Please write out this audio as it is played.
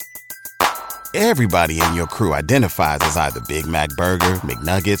Everybody in your crew identifies as either Big Mac Burger,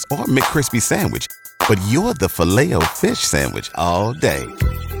 McNuggets, or McCrispy Sandwich. But you're the Filet-O-Fish Sandwich all day.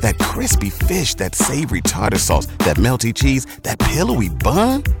 That crispy fish, that savory tartar sauce, that melty cheese, that pillowy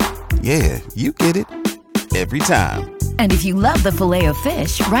bun. Yeah, you get it. Every time. And if you love the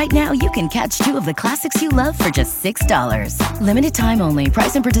Filet-O-Fish, right now you can catch two of the classics you love for just $6. Limited time only.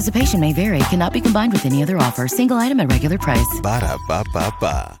 Price and participation may vary. Cannot be combined with any other offer. Single item at regular price.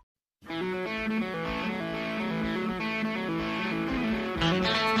 Ba-da-ba-ba-ba.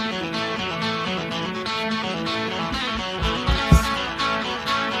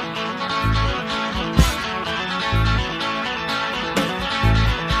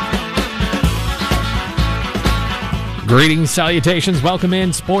 Greetings, salutations, welcome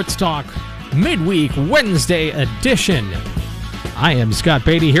in Sports Talk Midweek Wednesday edition. I am Scott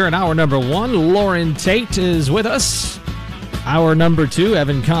Beatty here in hour number one. Lauren Tate is with us. Hour number two,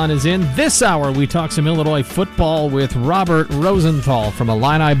 Evan Kahn is in. This hour, we talk some Illinois football with Robert Rosenthal from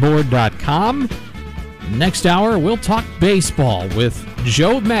IlliniBoard.com. Next hour, we'll talk baseball with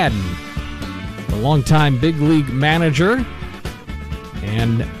Joe Madden, the longtime big league manager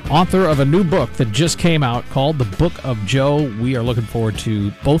and author of a new book that just came out called The Book of Joe. We are looking forward to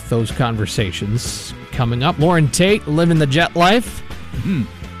both those conversations coming up. Lauren Tate, living the jet life,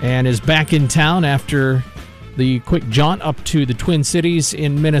 and is back in town after the quick jaunt up to the Twin Cities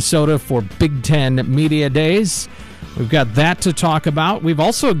in Minnesota for Big Ten Media Days. We've got that to talk about. We've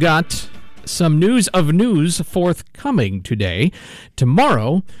also got some news of news forthcoming today.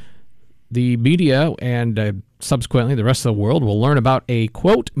 Tomorrow, the media and subsequently the rest of the world will learn about a,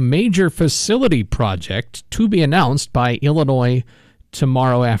 quote, major facility project to be announced by Illinois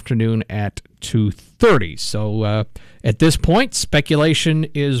tomorrow afternoon at 2:30. So at this point, speculation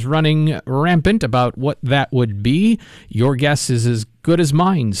is running rampant about what that would be. Your guess is as good as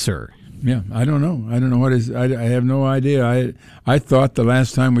mine, sir. Yeah, I don't know. I don't know what is. I have no idea. I thought the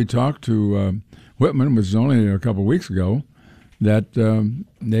last time we talked to Whitman was only a couple of weeks ago, that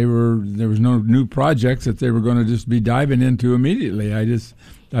there was no new projects that they were going to just be diving into immediately.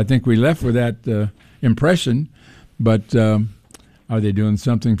 I think we left with that impression. But are they doing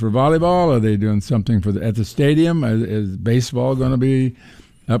something for volleyball? Are they doing something at the stadium? Is baseball going to be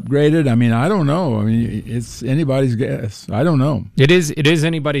upgraded? I mean, I don't know. I mean, it's anybody's guess. I don't know. It is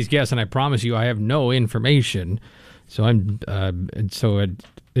anybody's guess, and I promise you, I have no information. So at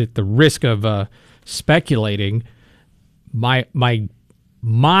the risk of speculating. My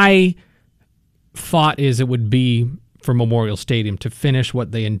thought is it would be for Memorial Stadium to finish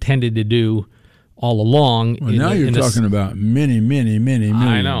what they intended to do all along. Well, now you're talking about many millions.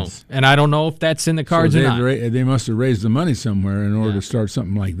 I know, and I don't know if that's in the cards or not. They must have raised the money somewhere in order to start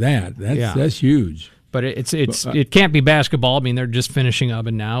something like that. That's huge. But it can't be basketball. I mean, they're just finishing up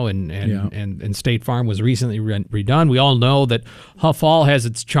now, and State Farm was recently redone. We all know that Huff Hall has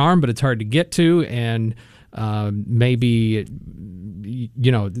its charm, but it's hard to get to, and maybe,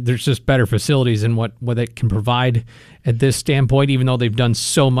 there's just better facilities in what it can provide at this standpoint, even though they've done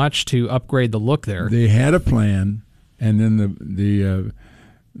so much to upgrade the look there. They had a plan, and then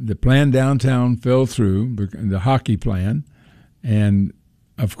the plan downtown fell through, the hockey plan, and,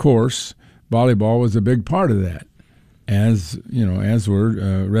 of course, volleyball was a big part of that, as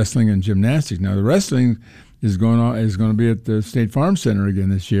were wrestling and gymnastics. Now, the wrestling is going to be at the State Farm Center again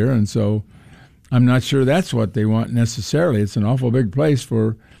this year, and so I'm not sure that's what they want necessarily. It's an awful big place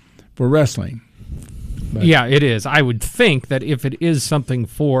for wrestling. But yeah, it is. I would think that if it is something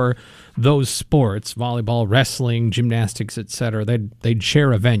for those sports, volleyball, wrestling, gymnastics, etc., they'd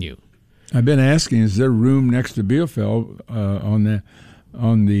share a venue. I've been asking, is there room next to Bielefeld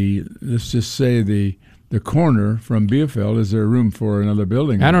on the let's just say the corner from Bielefeld? Is there room for another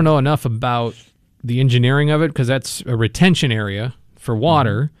building? I don't know enough about the engineering of it because that's a retention area for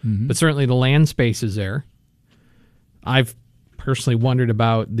water, but certainly the land space is there. I've personally wondered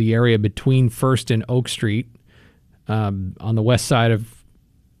about the area between First and Oak Street on the west side of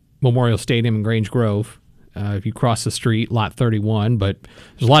Memorial Stadium and Grange Grove. If you cross the street, lot 31, but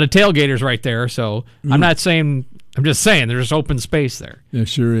there's a lot of tailgaters right there, so I'm just saying there's open space there. There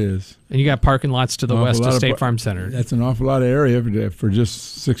sure is. And you got parking lots to the west of State Farm Center. That's an awful lot of area for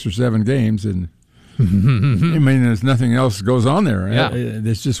just 6 or 7 games, and I mean, there's nothing else goes on there. Yeah.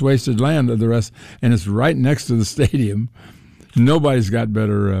 It's just wasted land of the rest, and it's right next to the stadium. Nobody's got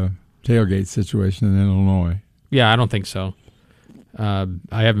better tailgate situation than Illinois. Yeah, I don't think so. I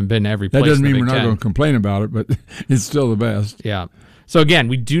haven't been to every place. That doesn't in the mean Big we're not Ten. going to complain about it, but it's still the best. Yeah. So again,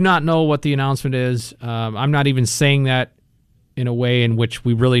 we do not know what the announcement is. I'm not even saying that in a way in which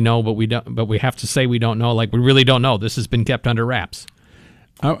we really know, but we don't. But we have to say we don't know. Like we really don't know. This has been kept under wraps.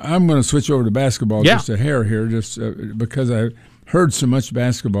 I'm going to switch over to basketball just a hair here, just because I heard so much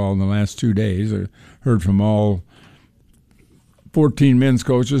basketball in the last 2 days. I heard from all 14 men's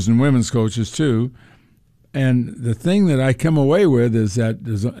coaches and women's coaches too. And the thing that I come away with is that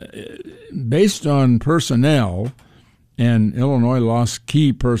based on personnel, and Illinois lost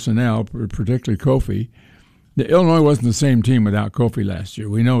key personnel, particularly Kofi. Illinois wasn't the same team without Kofi last year.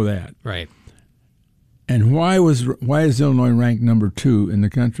 We know that. Right. And why is Illinois ranked number 2 in the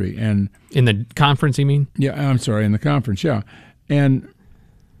country? And in the conference, you mean? Yeah, I'm sorry, in the conference, yeah. And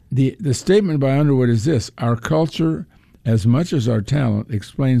the statement by Underwood is this: our culture, as much as our talent,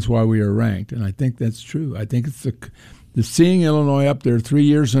 explains why we are ranked. And I think that's true. I think it's the seeing Illinois up there 3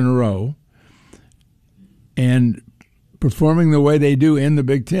 years in a row and performing the way they do in the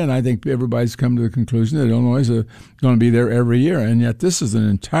Big Ten. I think everybody's come to the conclusion that Illinois is going to be there every year. And yet this is an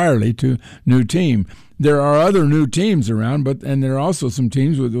entirely new team. There are other new teams around, and there are also some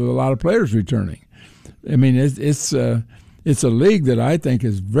teams with a lot of players returning. I mean, it's a league that I think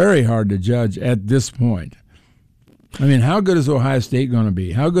is very hard to judge at this point. I mean, how good is Ohio State going to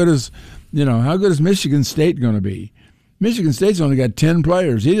be? How good is Michigan State going to be? Michigan State's only got 10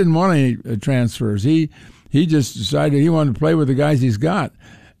 players. He didn't want any transfers. He just decided he wanted to play with the guys he's got.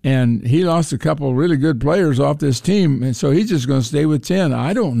 And he lost a couple of really good players off this team, and so he's just going to stay with 10.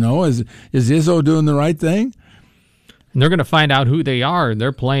 I don't know. Is Izzo doing the right thing? And they're going to find out who they are.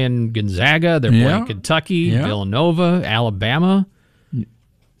 They're playing Gonzaga. They're playing Kentucky, Villanova, Alabama.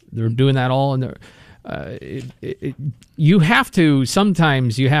 They're doing that all. And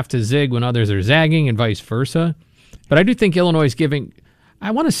sometimes you have to zig when others are zagging and vice versa. But I do think Illinois is giving,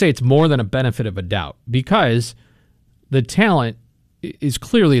 I want to say it's more than a benefit of a doubt, because the talent is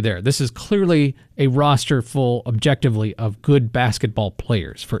clearly there. This is clearly a roster full, objectively, of good basketball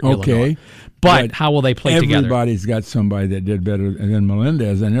players for Illinois. But how will they play together? Everybody's got somebody that did better than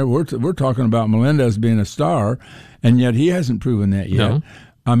Melendez, and we're talking about Melendez being a star, and yet he hasn't proven that yet. No.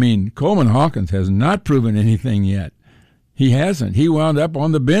 I mean, Coleman Hawkins has not proven anything yet. He hasn't. He wound up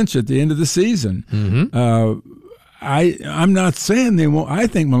on the bench at the end of the season. Mm-hmm. I'm not saying they won't. I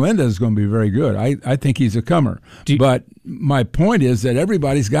think Melendez is going to be very good. I think he's a comer. But my point is that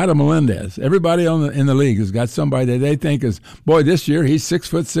everybody's got a Melendez. Everybody in the league has got somebody that they think is, boy, this year he's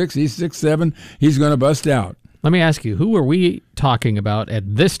 6'6", he's 6'7", he's going to bust out. Let me ask you, who were we talking about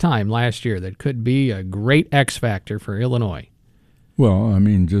at this time last year that could be a great X factor for Illinois? Well, I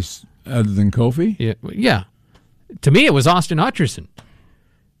mean, just other than Kofi? Yeah. To me, it was Austin Hutcherson.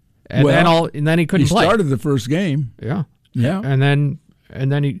 And then he couldn't play. He started the first game. Yeah. Yeah. And then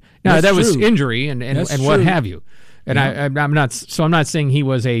he that was injury and what have you. And I'm not saying he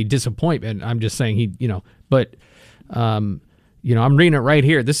was a disappointment. I'm just saying I'm reading it right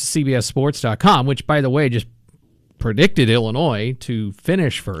here. This is CBSSports.com, which, by the way, just predicted Illinois to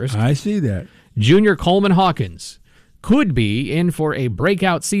finish first. I see that. Junior Coleman Hawkins could be in for a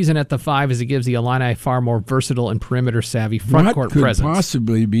breakout season at the 5 as he gives the Illini far more versatile and perimeter-savvy front-court presence. What could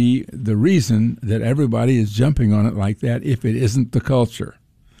possibly be the reason that everybody is jumping on it like that if it isn't the culture?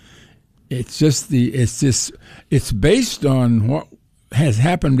 It's based on what has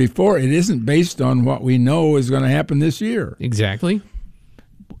happened before. It isn't based on what we know is going to happen this year. Exactly.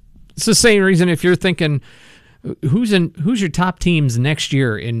 It's the same reason if you're thinking, who's your top teams next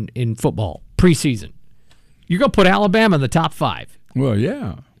year in football preseason? You're going to put Alabama in the top 5. Well,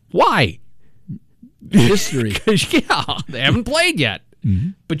 yeah. Why? History. Because, they haven't played yet.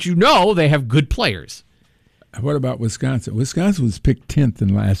 Mm-hmm. But they have good players. What about Wisconsin? Wisconsin was picked 10th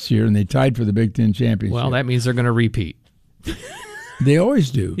in last year, and they tied for the Big Ten championship. Well, that means they're going to repeat. They always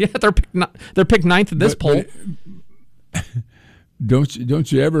do. Yeah, they're picked 9th in this poll.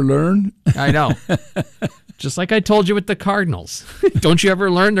 Don't you ever learn? I know. Just like I told you with the Cardinals. Don't you ever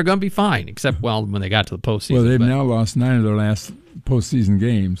learn they're going to be fine, except, when they got to the postseason. Well, they've now lost 9 of their last postseason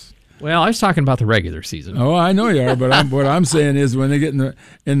games. Well, I was talking about the regular season. Oh, I know you are, but what I'm saying is when they get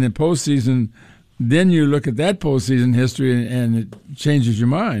in the postseason, then you look at that postseason history and it changes your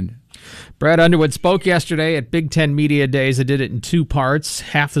mind. Brad Underwood spoke yesterday at Big Ten Media Days. I did it in 2 parts,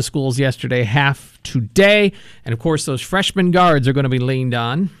 half the schools yesterday, half today. And, of course, those freshman guards are going to be leaned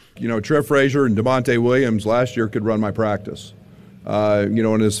on. Trev Frazier and DeMonte Williams last year could run my practice,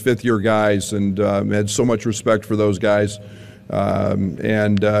 and his fifth-year guys, and had so much respect for those guys. Now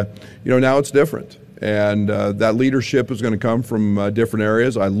it's different. And that leadership is going to come from different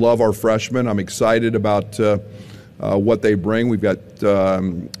areas. I love our freshmen. I'm excited about what they bring. We've got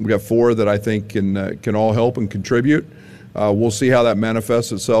 4 that I think can all help and contribute. We'll see how that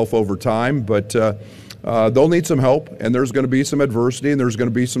manifests itself over time, but they'll need some help, and there's going to be some adversity, and there's going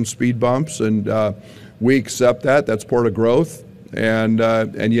to be some speed bumps, and we accept that. That's part of growth.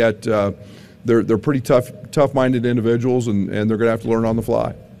 and yet they're pretty tough-minded individuals, and they're going to have to learn on the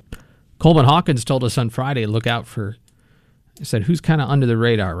fly. Coleman Hawkins told us on Friday, look out for, he said, who's kind of under the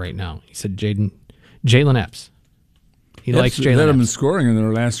radar right now? He said Jalen Epps. He likes Jalen Epps. Led them in scoring in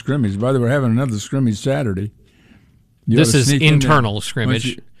their last scrimmage. By the way, we're having another scrimmage Saturday. This is internal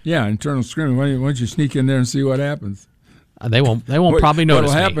scrimmage. Internal scrimmage. Why don't you sneak in there and see what happens? They won't probably notice.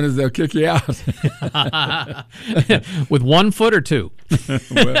 What'll happen is they'll kick you out. With 1 foot or 2.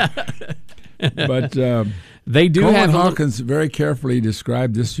 But they do Coleman have Hawkins very carefully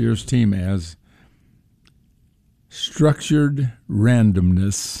described this year's team as structured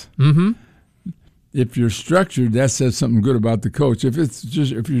randomness. Mm-hmm. If you're structured, that says something good about the coach. If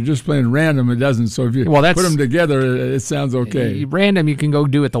you're just playing random, it doesn't. So if you put them together, it sounds okay. Random, you can go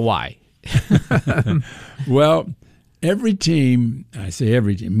do it the Y. Well, every team, I say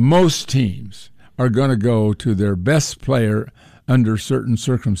every team, most teams are going to go to their best player under certain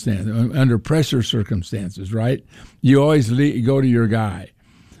circumstances, under pressure circumstances, right? You always go to your guy.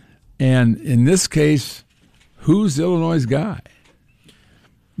 And in this case, who's Illinois' guy?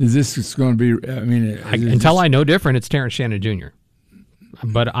 Is this going to be, until I know different, it's Terrence Shannon Jr.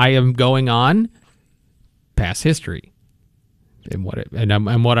 But I am going on past history. And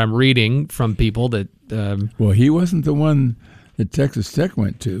what I'm reading from people that... well, he wasn't the one that Texas Tech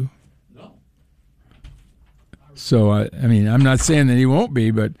went to. No. So, I'm not saying that he won't be,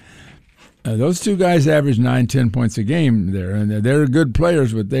 but those two guys averaged 9-10 points a game there. And they're good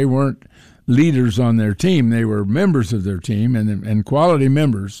players, but they weren't leaders on their team. They were members of their team and quality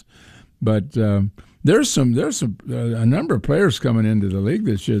members. But there's a number of players coming into the league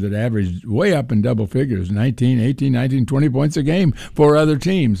this year that averaged way up in double figures, 19, 18, 19, 20 points a game for other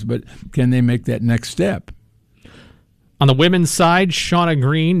teams. But can they make that next step? On the women's side, Shauna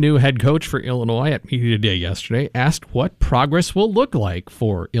Green, new head coach for Illinois at Media Day yesterday, asked what progress will look like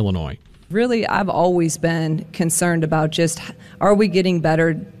for Illinois. Really, I've always been concerned about just, are we getting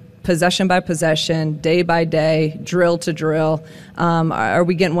better possession by possession, day by day, drill to drill? Are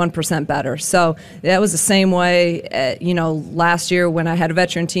we getting 1% better? So that was the same way, last year when I had a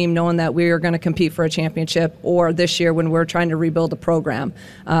veteran team, knowing that we were going to compete for a championship, or this year when we're trying to rebuild a program.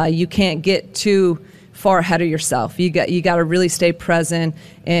 You can't get too far ahead of yourself. You got to really stay present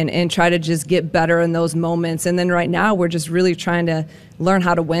and try to just get better in those moments. And then right now we're just really trying to learn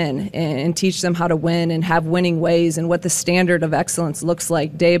how to win and teach them how to win and have winning ways and what the standard of excellence looks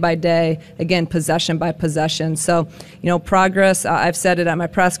like day by day, again, possession by possession. So, progress, I've said it at my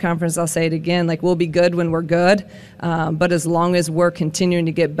press conference, I'll say it again, we'll be good when we're good, but as long as we're continuing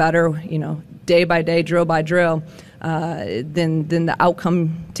to get better, day by day, drill by drill, then the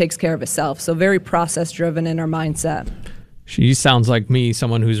outcome takes care of itself. So very process-driven in our mindset. She sounds like me,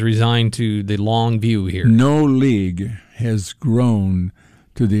 someone who's resigned to the long view here. No league has grown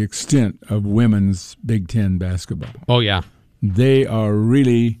to the extent of women's Big Ten basketball. Oh, yeah. They're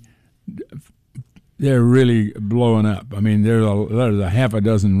really blowing up. There's a half a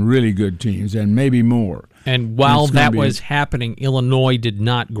dozen really good teams and maybe more. And while that was happening, Illinois did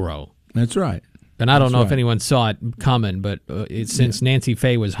not grow. That's right. And I don't know if anyone saw it coming, but since Nancy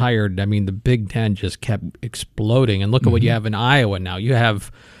Faye was hired, the Big Ten just kept exploding. And look at what you have in Iowa now. You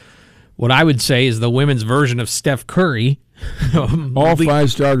have what I would say is the women's version of Steph Curry. All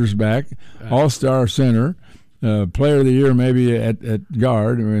 5 starters back, all-star center, player of the year maybe at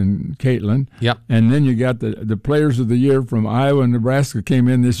guard, Caitlin. Yep. And then you got the players of the year from Iowa and Nebraska came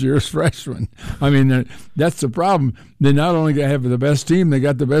in this year as freshmen. That's the problem. They not only have the best team, they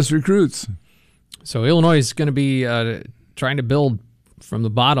got the best recruits. So Illinois is going to be trying to build from the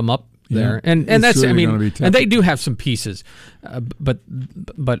bottom up there, yeah, and that's really and they do have some pieces, but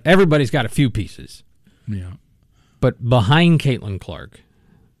everybody's got a few pieces. Yeah. But behind Caitlin Clark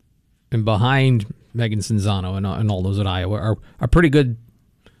and behind Megan Cinzano and all those at Iowa are pretty good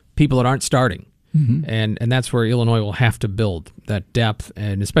people that aren't starting, and that's where Illinois will have to build that depth,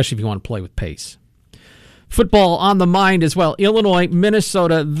 and especially if you want to play with pace. Football on the mind as well. Illinois,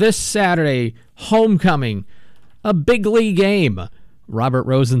 Minnesota this Saturday, homecoming, a big league game. Robert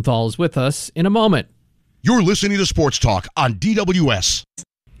Rosenthal is with us in a moment. You're listening to Sports Talk on DWS.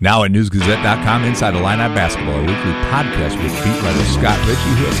 Now at NewsGazette.com, Inside Illini Basketball, a weekly podcast with beat writer Scott Ritchie,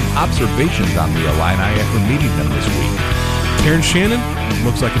 who has some observations on the Illini after meeting them this week. Terrence Shannon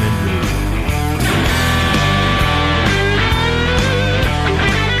looks like an injury.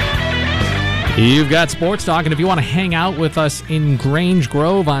 You've got Sports Talk, and if you want to hang out with us in Grange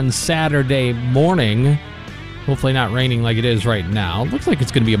Grove on Saturday morning, hopefully not raining like it is right now. Looks like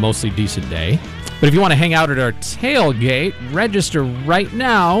it's going to be a mostly decent day. But if you want to hang out at our tailgate, register right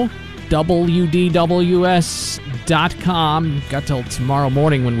now WDWS.com. Got till tomorrow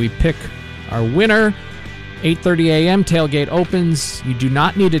morning when we pick our winner. 8:30 a.m. tailgate opens. You do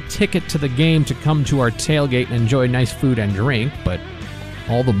not need a ticket to the game to come to our tailgate and enjoy nice food and drink, but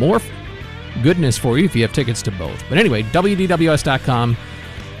all the more goodness for you if you have tickets to both. But anyway, WDWS.com.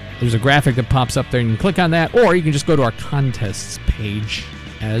 There's a graphic that pops up there, and you can click on that, or you can just go to our contests page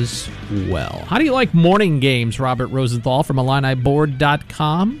as well. How do you like morning games, Robert Rosenthal from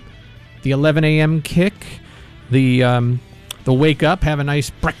IlliniBoard.com? The 11 a.m. kick, the wake up, have a nice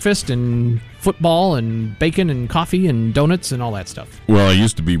breakfast, and football, and bacon, and coffee, and donuts, and all that stuff. Well, I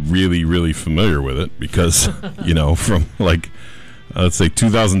used to be really, really familiar with it because, from let's say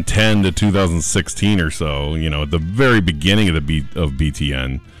 2010 to 2016 or so, at the very beginning of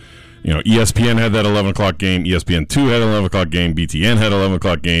BTN, ESPN had that 11 o'clock game, ESPN2 had an 11 o'clock game, BTN had an 11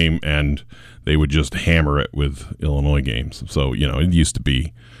 o'clock game, and they would just hammer it with Illinois games. So, it used to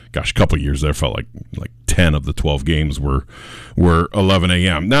be, a couple of years there felt like 10 of the 12 games were 11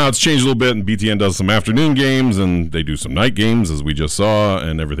 a.m. Now it's changed a little bit, and BTN does some afternoon games, and they do some night games, as we just saw,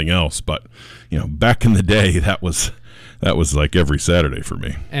 and everything else. But, back in the day, that was like every Saturday for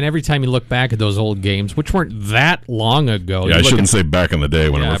me. And every time you look back at those old games, which weren't that long ago. Yeah, I shouldn't say back in the day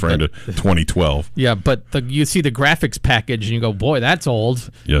when I'm referring to 2012. Yeah, but you see the graphics package and you go, boy, that's old.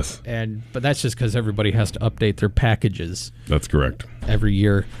 Yes. But that's just because everybody has to update their packages. That's correct. Every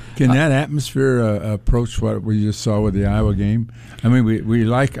year. Can that atmosphere approach what we just saw with the Iowa game? I mean, we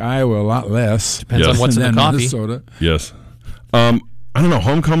like Iowa a lot less. Depends on what's in the coffee. Minnesota. Yes. I don't know.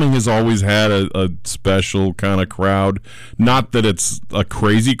 Homecoming has always had a special kind of crowd. Not that it's a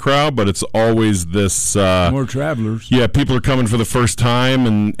crazy crowd, but it's always this... more travelers. Yeah, people are coming for the first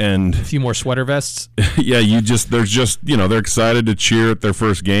time and a few more sweater vests. Yeah, they're excited to cheer at their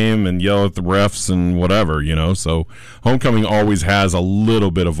first game and yell at the refs and whatever, So homecoming always has a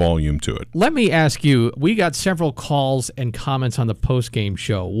little bit of volume to it. Let me ask you, we got several calls and comments on the post-game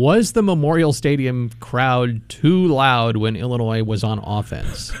show. Was the Memorial Stadium crowd too loud when Illinois was on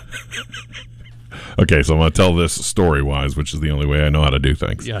offense? Okay, so I'm going to tell this story-wise, which is the only way I know how to do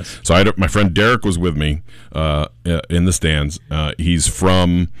things. Yes. So my friend Derek was with me in the stands. He's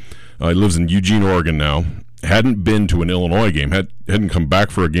from, he lives in Eugene, Oregon now. Hadn't been to an Illinois game. Hadn't come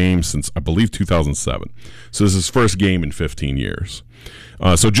back for a game since, I believe, 2007. So this is his first game in 15 years.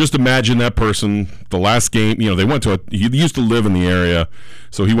 So just imagine that person, the last game, he used to live in the area,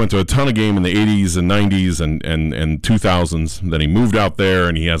 so he went to a ton of games in the 80s and 90s and 2000s. Then he moved out there,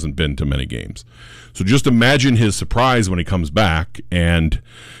 and he hasn't been to many games. So just imagine his surprise when he comes back, and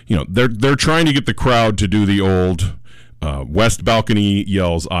they're trying to get the crowd to do the old west balcony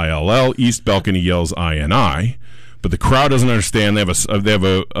yells ILL, east balcony yells INI. But the crowd doesn't understand. They have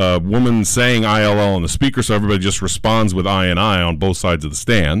a woman saying ILL on the speaker, so everybody just responds with INI on both sides of the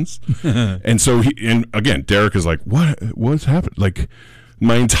stands. And so again, Derek is like, what's happened? Like,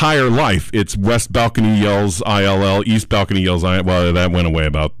 my entire life, it's west balcony yells ILL, east balcony yells INI. Well, that went away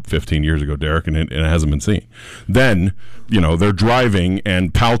about 15 years ago, Derek, and it hasn't been seen. Then, they're driving,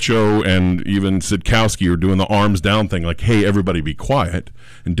 and Palcho and even Sidkowski are doing the arms down thing, like, hey, everybody be quiet.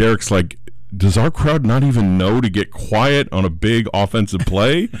 And Derek's like, does our crowd not even know to get quiet on a big offensive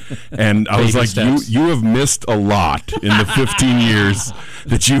play? And I was like, you have missed a lot in the 15 years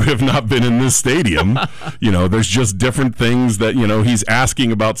that you have not been in this stadium. There's just different things that, he's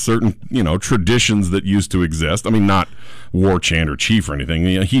asking about certain, traditions that used to exist. I mean, not war chant or chief or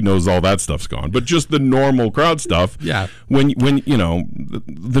anything. He knows all that stuff's gone. But just the normal crowd stuff. Yeah. When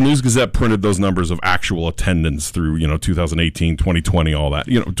the News Gazette printed those numbers of actual attendance through, 2018, 2020, all that,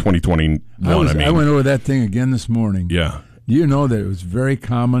 2021. I went over that thing again this morning. Yeah. Do you know that it was very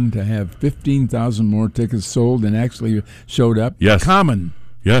common to have 15,000 more tickets sold than actually showed up? Yes. Common.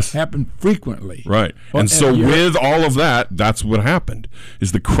 Yes. Happened frequently. Right. And so with all of that, that's what happened,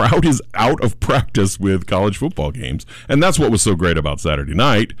 is the crowd is out of practice with college football games. And that's what was so great about Saturday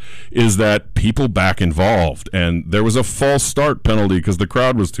night, is that people back involved. And there was a false start penalty because the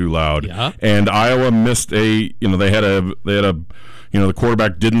crowd was too loud. Yeah. And Iowa missed they had a the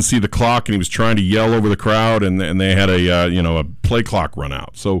quarterback didn't see the clock, and he was trying to yell over the crowd, and they had a play clock run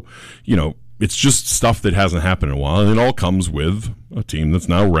out. So, it's just stuff that hasn't happened in a while, and it all comes with a team that's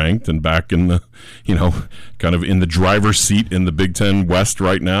now ranked and back in the, kind of in the driver's seat in the Big Ten West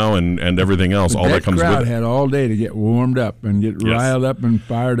right now, and everything else. All that comes with it. That crowd had all day to get warmed up and get riled up and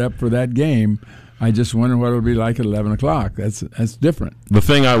fired up for that game. I just wonder what it'll be like at 11 o'clock. That's different. The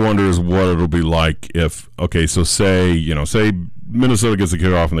thing I wonder is what it'll be like if, say Minnesota gets the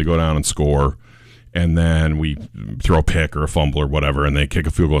kickoff and they go down and score, and then we throw a pick or a fumble or whatever, and they kick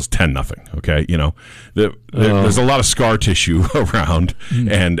a field goal, it's 10-0. Okay, there's a lot of scar tissue around,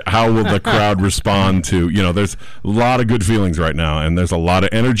 and how will the crowd respond to? There's a lot of good feelings right now, and there's a lot of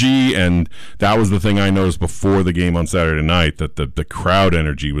energy, and that was the thing I noticed before the game on Saturday night, that the crowd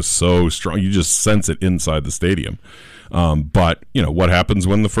energy was so strong. You just sense it inside the stadium. But what happens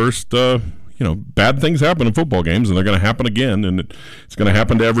when the first bad things happen in football games, and they're going to happen again, and it's going to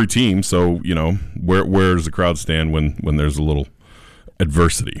happen to every team. So, where does the crowd stand when there's a little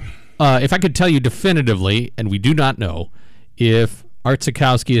adversity? If I could tell you definitively, and we do not know, if Art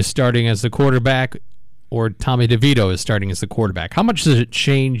Sikowski is starting as the quarterback or Tommy DeVito is starting as the quarterback, how much does it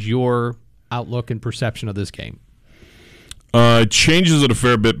change your outlook and perception of this game? It changes it a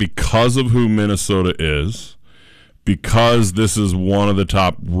fair bit because of who Minnesota is. Because this is one of the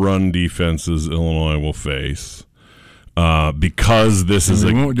top run defenses Illinois will face, because this is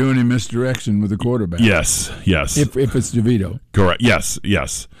they won't do any misdirection with the quarterback. Yes. If it's DeVito, correct. Yes,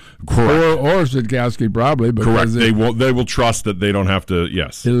 correct. Or Sikowski probably. Correct. They will trust that they don't have to.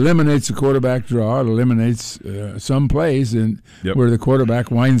 Yes. It eliminates the quarterback draw. It eliminates some plays where the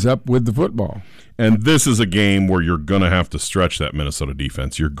quarterback winds up with the football. And this is a game where you're going to have to stretch that Minnesota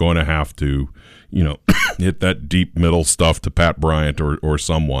defense. You're going to have to, hit that deep middle stuff to Pat Bryant or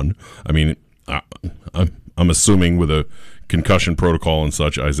someone. I mean, I'm assuming with a concussion protocol and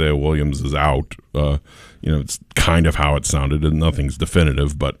such, Isaiah Williams is out. It's kind of how it sounded, and nothing's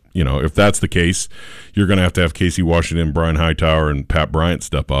definitive. But, if that's the case, you're going to have Casey Washington, Brian Hightower, and Pat Bryant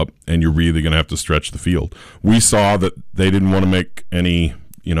step up, and you're really going to have to stretch the field. We saw that they didn't want to make any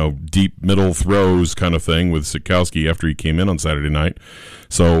deep middle throws kind of thing with Sikowski after he came in on Saturday night.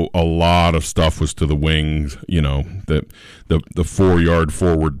 So a lot of stuff was to the wings, the 4-yard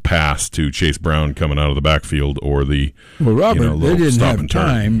forward pass to Chase Brown coming out of the backfield, or the Robert, they didn't stop have and turn.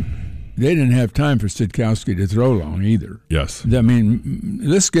 time. They didn't have time for Sikowski to throw long either. Yes. I mean,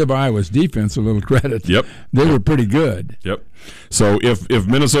 let's give Iowa's defense a little credit. Yep. They were pretty good. Yep. So if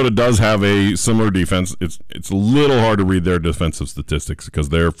Minnesota does have a similar defense, it's a little hard to read their defensive statistics because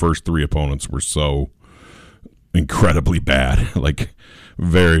their first 3 opponents were so incredibly bad, like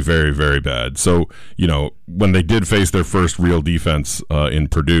very, very, very bad. So, when they did face their first real defense in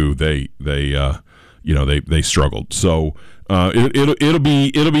Purdue, they struggled. So it'll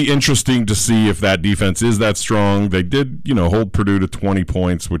be interesting to see if that defense is that strong. They did hold Purdue to 20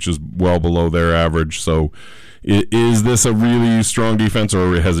 points, which is well below their average. So is this a really strong defense,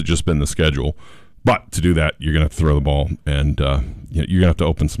 or has it just been the schedule? But to do that, you're going to have to throw the ball, and you're going to have to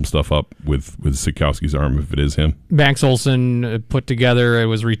open some stuff up with Sikowski's arm if it is him. Max Olson put together, it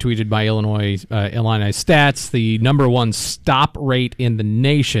was retweeted by Illini Stats, the number 1 stop rate in the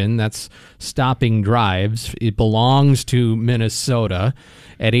nation. That's stopping drives. It belongs to Minnesota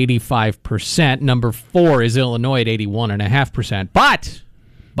at 85%. Number 4 is Illinois at 81.5%.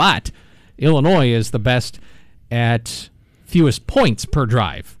 But Illinois is the best at fewest points per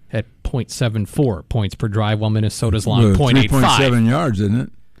drive, at 0.74 points per drive, while Minnesota's long 0.85. 3.7 yards, isn't it?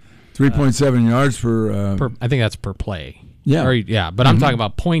 3.7 yards per I think that's per play. Yeah. But I'm talking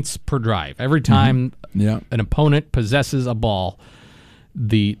about points per drive. Every time an opponent possesses a ball,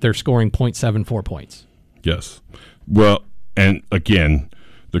 they're scoring 0.74 points. Yes. Well, and again,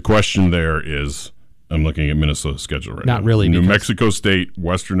 the question there is, I'm looking at Minnesota's schedule right now. Not really. New Mexico State,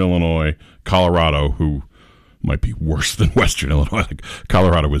 Western Illinois, Colorado, who might be worse than Western Illinois. Like,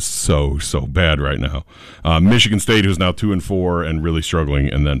 Colorado is so bad right now. Michigan State, who's now 2-4 and really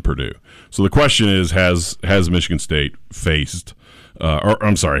struggling, and then Purdue. So the question is, has Michigan State faced,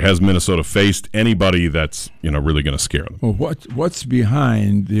 has Minnesota faced anybody that's really going to scare them? Well, what's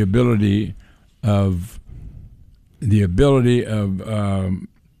behind the ability of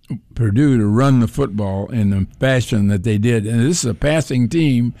Purdue to run the football in the fashion that they did? And this is a passing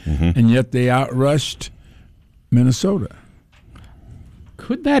team, and yet they outrushed Minnesota.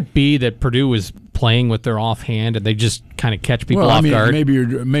 Could that be that Purdue was playing with their offhand and they just kind of catch people off guard? Maybe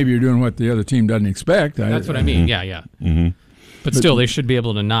you're doing what the other team doesn't expect. That's what I mean. Yeah. Mm-hmm. But still, they should be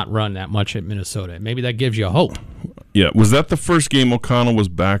able to not run that much at Minnesota. Maybe that gives you hope. Yeah. Was that the first game O'Connell was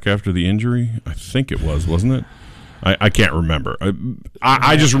back after the injury? I think it was, wasn't it? I can't remember.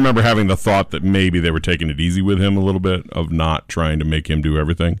 I just remember having the thought that maybe they were taking it easy with him a little bit, of not trying to make him do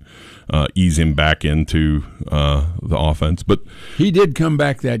everything, ease him back into the offense. But he did come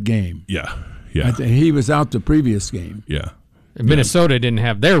back that game. Yeah. He was out the previous game. Yeah. Minnesota didn't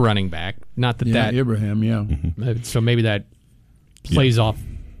have their running back. Not that Ibrahim. Yeah. Mm-hmm. So maybe that plays off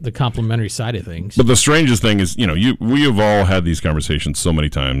the complimentary side of things. But the strangest thing is, we have all had these conversations so many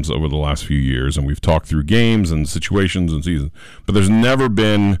times over the last few years, and we've talked through games and situations and seasons, but there's never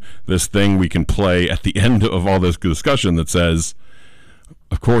been this thing we can play at the end of all this discussion that says,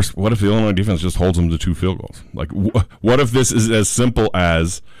 of course, what if the Illinois defense just holds them to 2 field goals? Like, what if this is as simple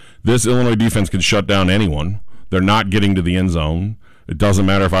as this Illinois defense can shut down anyone? They're not getting to the end zone. It doesn't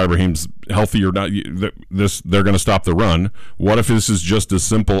matter if Ibrahim's healthy or not. They're going to stop the run. What if this is just as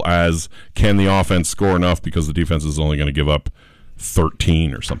simple as, can the offense score enough because the defense is only going to give up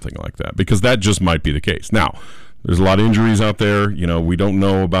 13 or something like that? Because that just might be the case. Now, there's a lot of injuries out there. We don't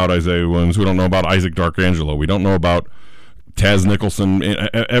know about Isaiah Williams. We don't know about Isaac Darkangelo. We don't know about Taz Nicholson,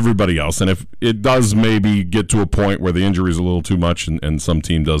 everybody else. And if it does maybe get to a point where the injury is a little too much and some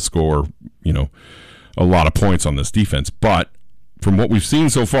team does score, a lot of points on this defense. But from what we've seen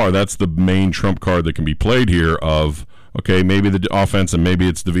so far, that's the main trump card that can be played here of, okay, maybe the offense and maybe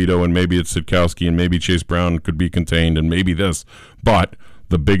it's DeVito and maybe it's Sitkowski and maybe Chase Brown could be contained and maybe this. But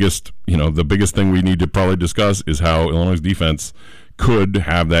the biggest thing we need to probably discuss is how Illinois' defense could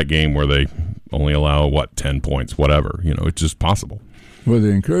have that game where they only allow, 10 points, whatever. It's just possible. Well, the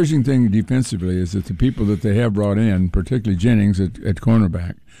encouraging thing defensively is that the people that they have brought in, particularly Jennings at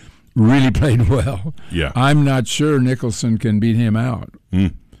cornerback, really played well. Yeah. I'm not sure Nicholson can beat him out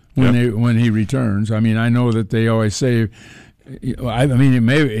when he returns. I mean, I know that they always say, it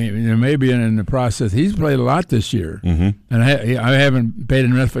may be in the process. He's played a lot this year, and I haven't paid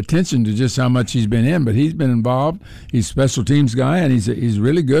enough attention to just how much he's been in, but he's been involved. He's a special teams guy, and he's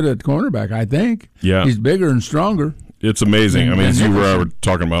really good at cornerback, I think. Yeah. He's bigger and stronger. It's amazing. As you were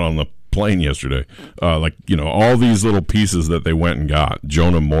talking about on the plane yesterday, all these little pieces that they went and got,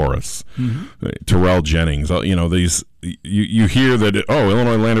 Jonah Morris, Terrell Jennings, these you hear that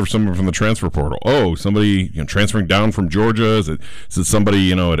Illinois landed someone from the transfer portal. Somebody transferring down from Georgia. Is it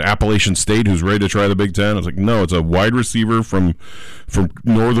somebody at Appalachian State who's ready to try the Big Ten? It's like, no, it's a wide receiver from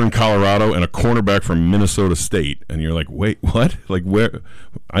northern Colorado and a cornerback from Minnesota State. And you're like, wait, what? Like, where?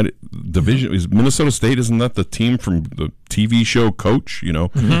 Division is Minnesota State? Isn't that the team from the TV show Coach?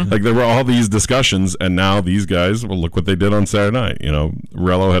 Like there were all these discussions, and now these guys. Well, look what they did on Saturday night.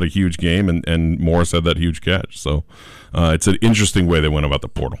 Rello had a huge game, and Morris had that huge catch. So. It's an interesting way they went about the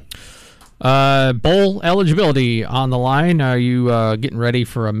portal. Bowl eligibility on the line. Are you getting ready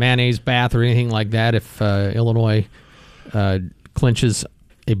for a mayonnaise bath or anything like that if Illinois clinches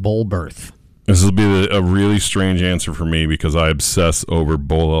a bowl berth? This will be a really strange answer for me because I obsess over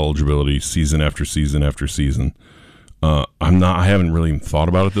bowl eligibility season after season after season. I haven't really even thought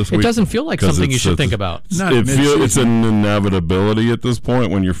about it this week. It doesn't feel like something you should think about. It's an inevitability at this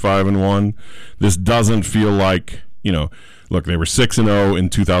point when you're 5-1. This doesn't feel like, look, they were 6-0 in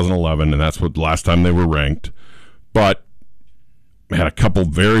 2011, and that's what last time they were ranked. But had a couple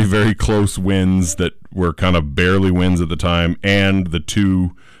very, very close wins that were kind of barely wins at the time, and the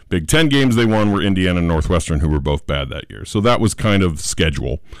 2 Big Ten games they won were Indiana and Northwestern, who were both bad that year. So that was kind of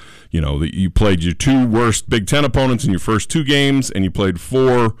schedule. You played your 2 worst Big Ten opponents in your first 2 games, and you played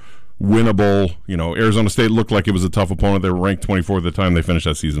 4 winnable. Arizona State looked like it was a tough opponent. They were ranked 24th at the time they finished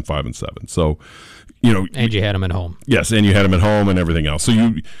that season 5-7. So, and you had them at home. Yes, and you had them at home and everything else.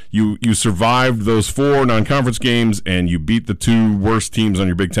 So you survived those 4 non-conference games, and you beat the 2 worst teams on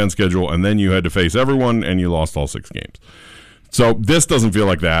your Big Ten schedule, and then you had to face everyone, and you lost all 6 games. So this doesn't feel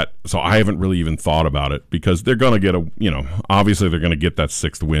like that. So I haven't really even thought about it because they're going to get obviously they're going to get that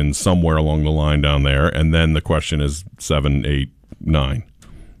 6th win somewhere along the line down there. And then the question is 7, 8, 9.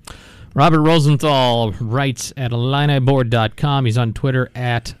 Robert Rosenthal writes at IlliniBoard.com. He's on Twitter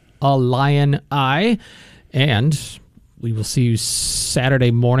at IlliniI. And we will see you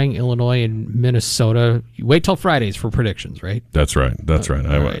Saturday morning, Illinois and Minnesota. You wait till Fridays for predictions, right? That's right.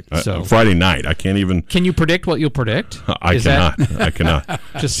 Right. So Friday night, I can't even. Can you predict what you'll predict? I cannot.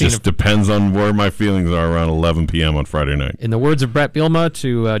 Just depends on where my feelings are around 11 p.m. on Friday night. In the words of Brett Bielema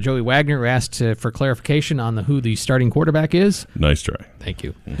to Joey Wagner, who asked for clarification on who the starting quarterback is. Nice try. Thank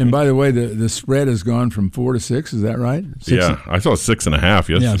you. And by the way, the spread has gone from 4 to 6. Is that right? I saw 6.5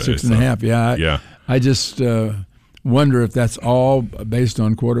 yesterday. Yeah, 6.5. Yeah. I just wonder if that's all based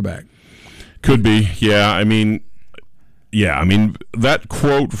on quarterback. Could be. Yeah. I mean, that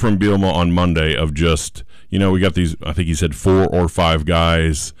quote from Bielema on Monday of just, we got these, I think he said 4 or 5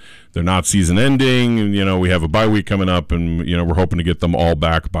 guys. They're not season ending, and, we have a bye week coming up, and, we're hoping to get them all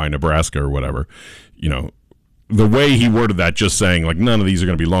back by Nebraska or whatever. The way he worded that, just saying, like, none of these are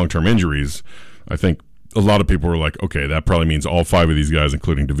going to be long-term injuries, I think a lot of people were like, okay, that probably means all 5 of these guys,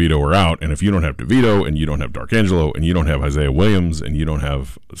 including DeVito, are out. And if you don't have DeVito, and you don't have Darkangelo, and you don't have Isaiah Williams, and you don't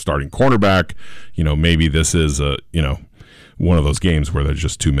have starting cornerback, maybe this is one of those games where there's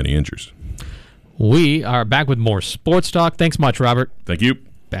just too many injuries. We are back with more Sports Talk. Thanks much, Robert. Thank you.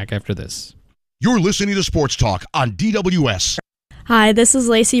 Back after this. You're listening to Sports Talk on DWS. Hi, this is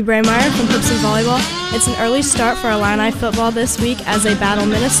Lacey Braymeyer from Hoops and Volleyball. It's an early start for Illini football this week as they battle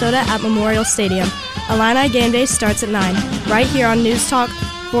Minnesota at Memorial Stadium. Illini game day starts at 9, right here on News Talk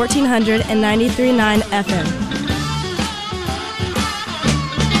 1400 and 93.9 FM.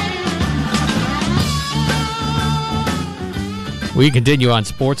 We continue on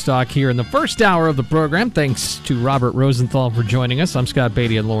Sports Talk here in the first hour of the program. Thanks to Robert Rosenthal for joining us. I'm Scott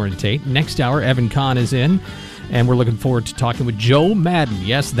Beatty and Lauren Tate. Next hour, Evan Kahn is in, and we're looking forward to talking with Joe Madden.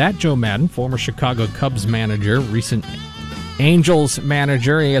 Yes, that Joe Madden, former Chicago Cubs manager, recent Angels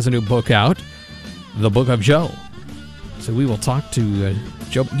manager. He has a new book out, The Book of Joe. So we will talk to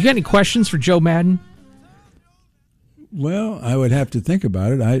Joe. You got any questions for Joe Madden? Well, I would have to think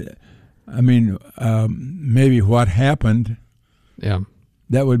about it. I mean, maybe what happened. Yeah.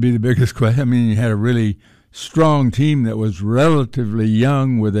 That would be the biggest question. I mean, you had a really strong team that was relatively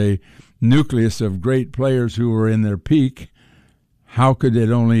young with a nucleus of great players who were in their peak. How could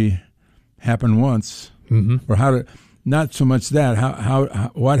it only happen once? Mm-hmm. Or how to, not so much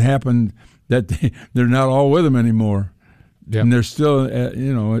that, what happened that they're not all with them anymore? Yep. And they're still,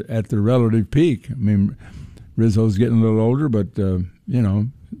 at the relative peak. I mean, Rizzo's getting a little older, but, the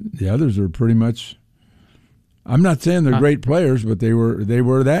others are pretty much. I'm not saying they're great players, but they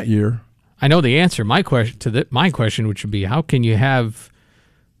were that year. I know the answer. My question, which would be, how can you have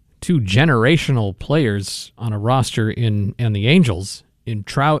two generational players on a roster in the Angels, in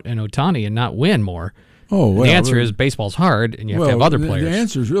Trout and Ohtani, and not win more? Oh, well, the answer is baseball's hard, and you have to have other players. The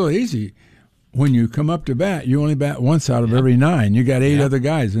answer is really easy. When you come up to bat, you only bat once out of every 9. You got 8 other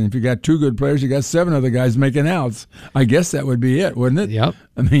guys, and if you got 2 good players, you got 7 other guys making outs. I guess that would be it, wouldn't it? Yep.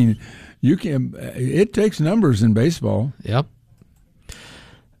 I mean, it takes numbers in baseball. Yep.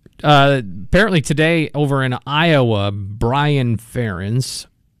 Apparently today over in Iowa, Brian Ferentz,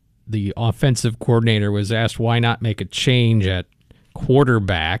 the offensive coordinator, was asked why not make a change at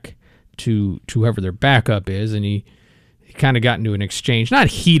quarterback to whoever their backup is, and he kind of got into an exchange, not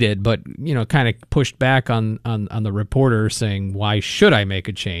heated, but kind of pushed back on the reporter saying, why should I make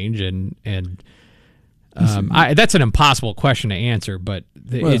a change? And that's an impossible question to answer, but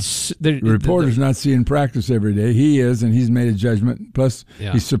the reporter's not seeing practice every day. He is, and he's made a judgment. Plus,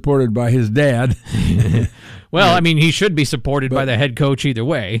 he's supported by his dad. Well, I mean, he should be supported by the head coach either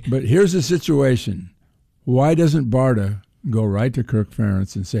way. But here's the situation. Why doesn't Barta go right to Kirk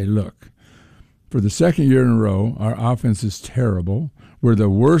Ferentz and say, look, for the second year in a row, our offense is terrible. We're the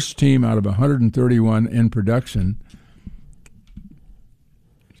worst team out of 131 in production.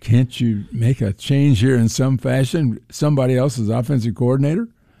 Can't you make a change here in some fashion? Somebody else's offensive coordinator?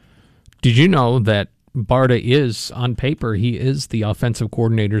 Did you know that Barta is, on paper, he is the offensive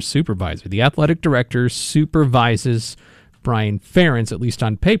coordinator's supervisor? The athletic director supervises Brian Ferentz, at least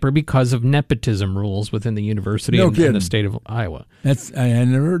on paper, because of nepotism rules within the university and the state of Iowa. I had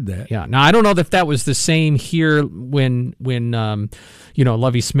never heard that. Yeah. Now, I don't know if that was the same here when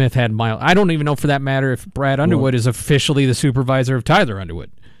Lovie Smith had Miles. I don't even know, for that matter, if Brad Underwood is officially the supervisor of Tyler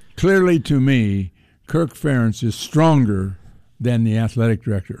Underwood. Clearly, to me, Kirk Ferentz is stronger than the athletic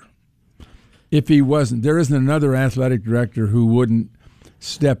director. If he wasn't, there isn't another athletic director who wouldn't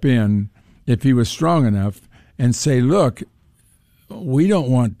step in if he was strong enough and say, look, we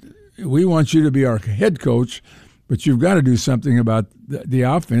want you to be our head coach, but you've got to do something about the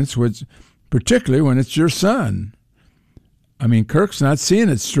offense, which particularly when it's your son. I mean, Kirk's not seeing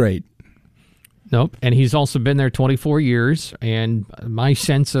it straight. Nope, and he's also been there 24 years, and my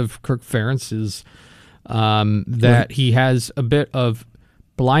sense of Kirk Ferentz is that he has a bit of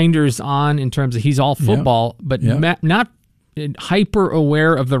blinders on in terms of he's all football, but not hyper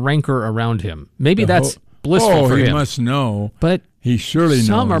aware of the rancor around him. Maybe that's blissful for him. He must know. But he surely knows.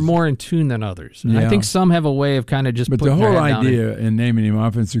 Some are more in tune than others. And I think some have a way of kind of just putting their head down. But the whole idea in naming him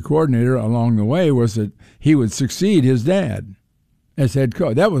offensive coordinator along the way was that he would succeed his dad as head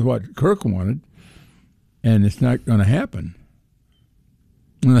coach. That was what Kirk wanted. And it's not going to happen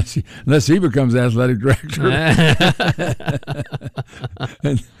unless he becomes athletic director.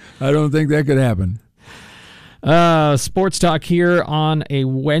 And I don't think that could happen. Sports Talk here on a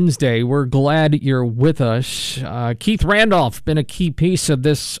Wednesday. We're glad you're with us. Keith Randolph, been a key piece of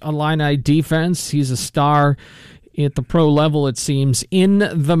this Illini defense. He's a star at the pro level, it seems, in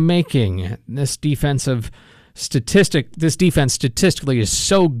the making. This defense statistically is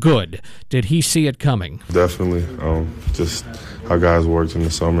so good. Did he see it coming? Definitely. Just how guys worked in the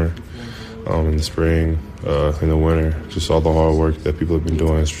summer, in the spring, in the winter. Just all the hard work that people have been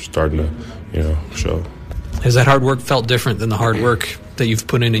doing is starting to, show. Has that hard work felt different than the hard work that you've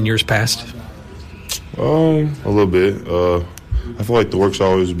put in years past? A little bit. I feel like the work's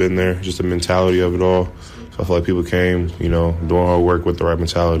always been there, just the mentality of it all. So I feel like people came, doing hard work with the right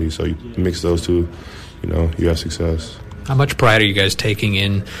mentality. So you mix those two, you have success. How much pride are you guys taking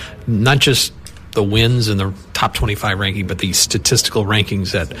in not just the wins and the top 25 ranking, but the statistical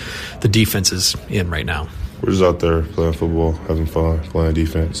rankings that the defense is in right now? We're just out there playing football, having fun, playing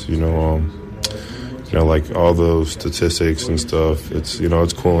defense. Like all those statistics and stuff. It's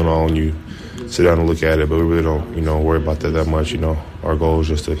it's cool and all, and you sit down and look at it, but we really don't worry about that much. Our goal is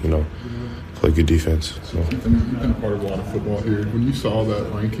just to play good defense. So. You've been part of a lot of football here. When you saw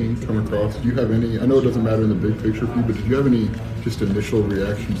that ranking come across, did you have any, I know it doesn't matter in the big picture for you, but did you have any just initial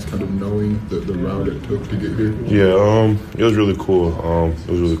reactions kind of knowing the route it took to get here? Yeah, it was really cool. It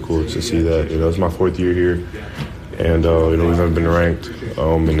was really cool to see that. It's my 4th year here, and we've never been ranked,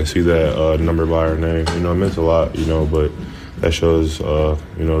 and to see that number by our name, it meant a lot, but that shows,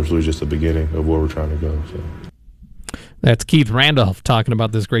 it's really just the beginning of where we're trying to go. So. That's Keith Randolph talking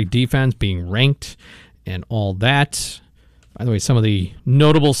about this great defense being ranked and all that. By the way, some of the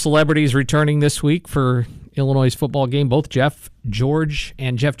notable celebrities returning this week for Illinois' football game, both Jeff George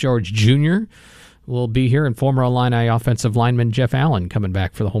and Jeff George Jr. will be here, and former Illini offensive lineman Jeff Allen coming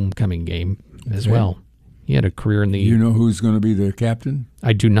back for the homecoming game as well. He had a career in the... You know who's going to be the captain?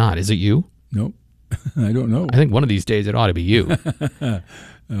 I do not. Is it you? Nope. I don't know. I think one of these days it ought to be you.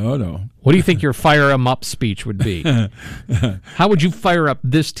 Oh, no. What do you think your fire 'em up speech would be? How would you fire up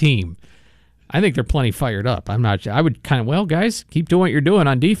this team? I think they're plenty fired up. I'm not. I would guys, keep doing what you're doing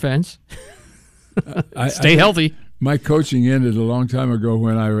on defense. Stay healthy. My coaching ended a long time ago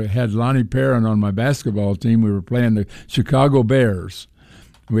when I had Lonnie Perrin on my basketball team. We were playing the Chicago Bears.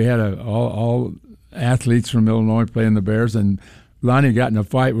 We had all athletes from Illinois playing the Bears, and Lonnie got in a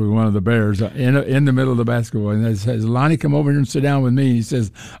fight with one of the Bears in the middle of the basketball. And he says, Lonnie, come over here and sit down with me. He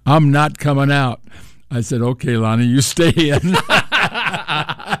says, I'm not coming out. I said, okay, Lonnie, you stay in.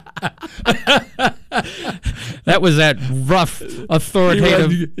 That was that rough,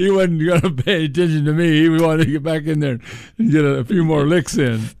 authoritative. He wasn't going to pay attention to me. He wanted to get back in there and get a few more licks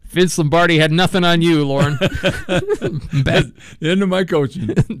in. Vince Lombardi had nothing on you, Lauren. Back, end of my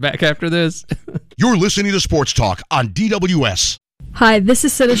coaching. Back after this. You're listening to Sports Talk on DWS. Hi, this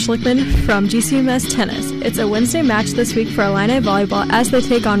is Siddha Schlickman from GCMS Tennis. It's a Wednesday match this week for Illini Volleyball as they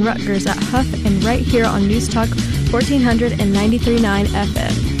take on Rutgers at Huff and right here on News Talk 1493.9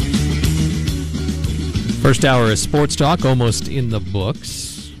 FM. First hour of Sports Talk almost in the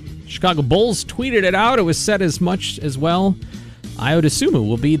books. Chicago Bulls tweeted it out. It was said as much as well. Ayo Dosunmu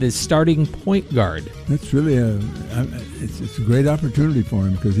will be the starting point guard. That's really it's a great opportunity for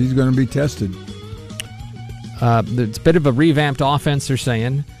him because he's going to be tested. It's a bit of a revamped offense, they're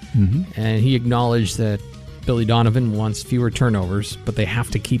saying, and he acknowledged that Billy Donovan wants fewer turnovers, but they have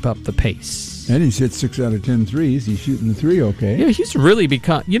to keep up the pace. And he's hit 6 out of 10 threes. He's shooting the three okay. Yeah, he's really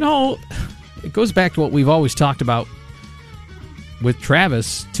become, it goes back to what we've always talked about with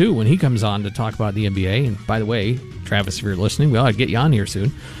Travis, too, when he comes on to talk about the NBA. And by the way, Travis, if you're listening, we ought to get you on here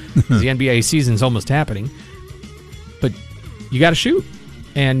soon because the NBA season's almost happening. But you got to shoot.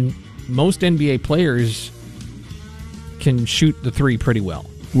 And most NBA players can shoot the three pretty well.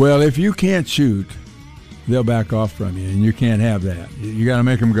 Well, if you can't shoot, they'll back off from you, and you can't have that. You got to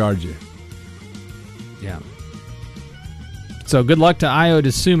make them guard you. Yeah. So good luck to Ayo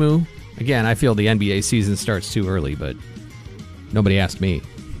Dosunmu. Again, I feel the NBA season starts too early, but nobody asked me.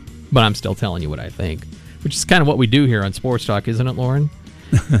 But I'm still telling you what I think, which is kind of what we do here on Sports Talk, isn't it, Lauren?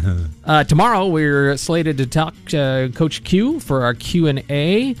 Tomorrow, we're slated to talk to Coach Q for our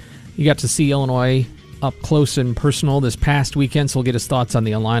Q&A. You got to see Illinois up close and personal this past weekend, so we'll get his thoughts on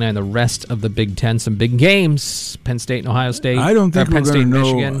the Illini and the rest of the Big Ten. Some big games, Penn State and Ohio State. I don't think Penn we're going to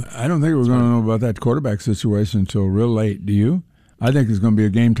know. Michigan. I don't think we're going to know about that quarterback situation until real late. Do you? I think it's going to be a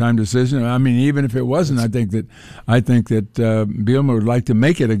game time decision. I mean, even if it wasn't, I think that Bielema would like to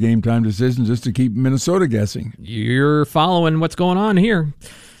make it a game time decision just to keep Minnesota guessing. You're following what's going on here.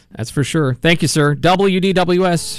 That's for sure. Thank you, sir. WDWS.